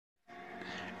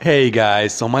Hey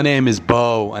guys, so my name is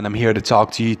Bo, and I'm here to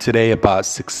talk to you today about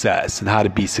success and how to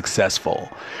be successful.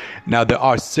 Now, there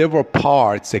are several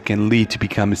parts that can lead to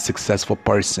becoming a successful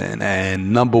person,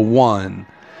 and number one,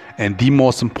 and the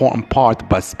most important part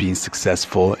about being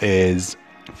successful is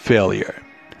failure.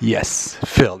 Yes,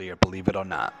 failure, believe it or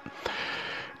not.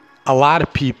 A lot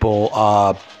of people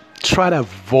try to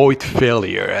avoid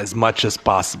failure as much as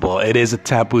possible. It is a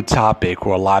taboo topic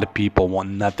where a lot of people want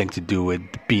nothing to do with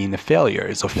being a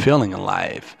failure or failing in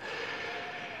life.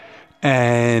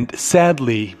 And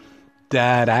sadly,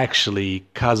 that actually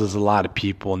causes a lot of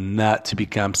people not to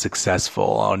become successful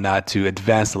or not to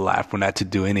advance in life or not to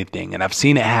do anything. And I've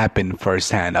seen it happen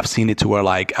firsthand. I've seen it to where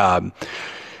I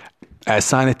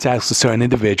assign a task to certain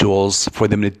individuals for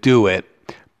them to do it.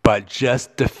 But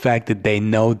just the fact that they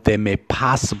know they may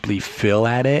possibly fail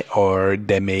at it, or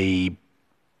they may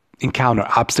encounter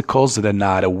obstacles that they're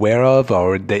not aware of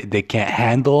or they can't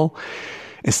handle,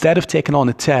 instead of taking on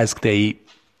the task, they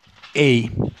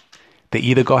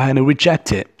either go ahead and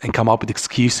reject it and come up with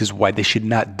excuses why they should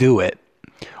not do it,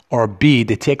 or B,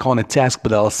 they take on a task but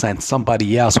they'll assign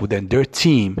somebody else within their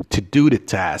team to do the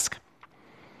task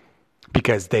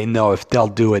because they know if they'll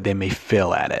do it, they may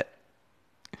fail at it.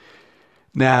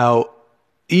 Now,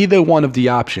 either one of the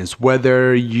options,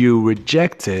 whether you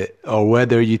reject it or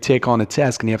whether you take on a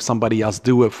task and you have somebody else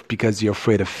do it because you're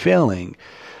afraid of failing,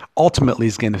 ultimately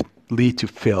is going to lead to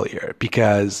failure,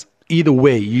 because either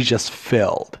way, you just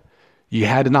failed. You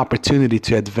had an opportunity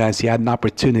to advance. You had an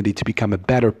opportunity to become a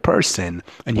better person,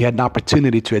 and you had an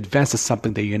opportunity to advance to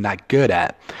something that you're not good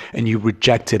at, and you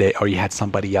rejected it, or you had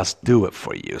somebody else do it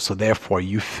for you. So therefore,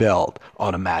 you failed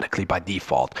automatically by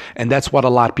default. And that's what a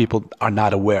lot of people are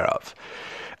not aware of.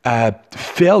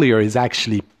 Failure is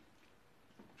actually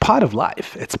part of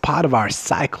life. It's part of our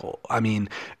cycle. I mean,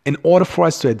 in order for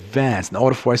us to advance, in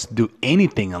order for us to do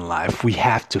anything in life, we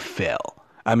have to fail.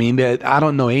 I mean, I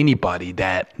don't know anybody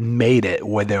that made it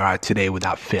where they are today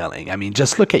without failing. I mean,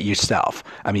 just look at yourself.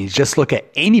 I mean, just look at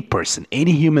any person,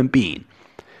 any human being.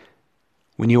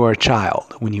 When you were a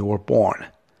child, when you were born,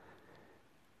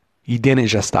 you didn't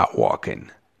just start walking.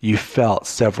 You fell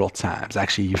several times.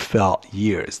 Actually, you fell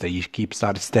years that you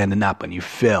started standing up, and you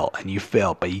fell,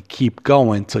 but you keep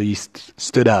going until you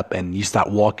stood up and you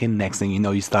start walking. Next thing you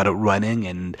know, you started running,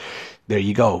 and there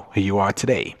you go. Here you are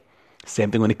today.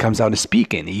 Same thing when it comes out to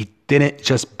speaking. You didn't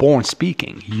just born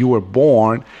speaking. You were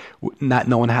born not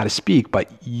knowing how to speak, but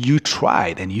you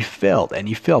tried and you failed,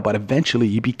 but eventually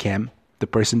you became the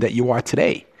person that you are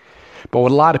today. But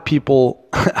what a lot of people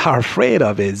are afraid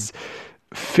of is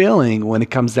failing when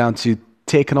it comes down to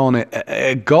taking on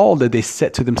a goal that they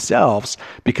set to themselves,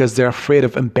 because they're afraid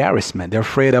of embarrassment. They're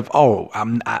afraid of,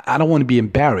 I don't want to be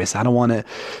embarrassed. I don't want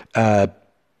to...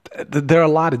 There are a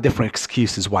lot of different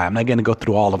excuses why. I'm not going to go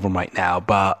through all of them right now,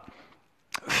 but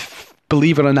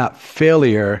believe it or not,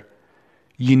 failure,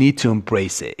 you need to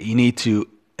embrace it. You need to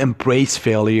embrace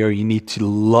failure. You need to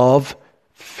love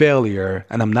failure.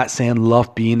 And I'm not saying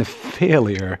love being a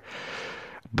failure,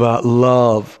 but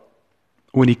love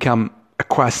when you come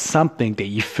across something that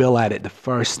you fail at it the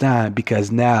first time, because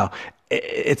now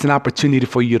it's an opportunity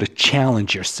for you to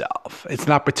challenge yourself. It's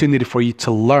an opportunity for you to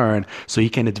learn so you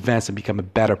can advance and become a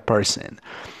better person.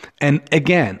 And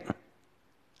again,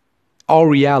 all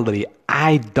reality,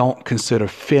 I don't consider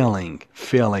failing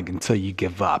until you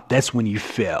give up. That's when you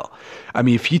fail. I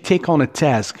mean, if you take on a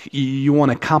task, you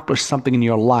want to accomplish something in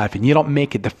your life and you don't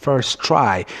make it the first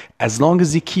try, as long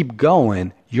as you keep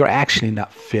going, you're actually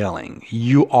not failing.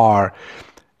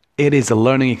 It is a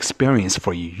learning experience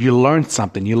for you. You learned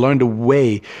something. You learned a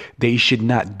way that you should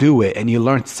not do it. And you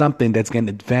learned something that's going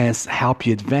to help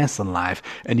you advance in life.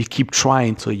 And you keep trying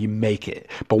until you make it.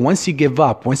 But once you give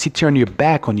up, once you turn your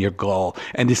back on your goal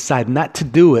and decide not to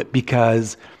do it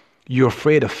because you're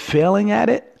afraid of failing at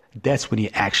it, that's when you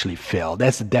actually fail.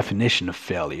 That's the definition of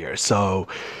failure. So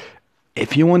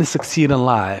if you want to succeed in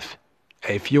life,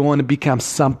 if you want to become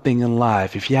something in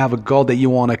life, if you have a goal that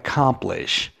you want to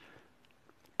accomplish,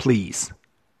 please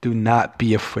do not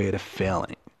be afraid of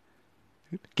failing.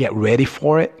 Get ready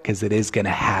for it, because it is going to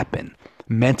happen.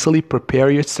 Mentally prepare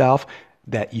yourself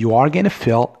that you are going to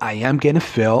fail. I am going to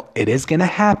fail. It is going to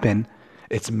happen.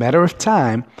 It's a matter of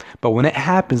time. But when it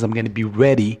happens, I'm going to be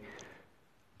ready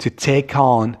to take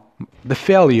on the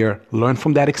failure, learn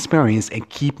from that experience, and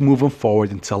keep moving forward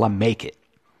until I make it.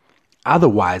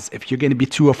 Otherwise, if you're going to be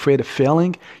too afraid of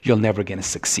failing, you're never going to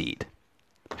succeed.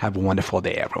 Have a wonderful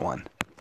day, everyone.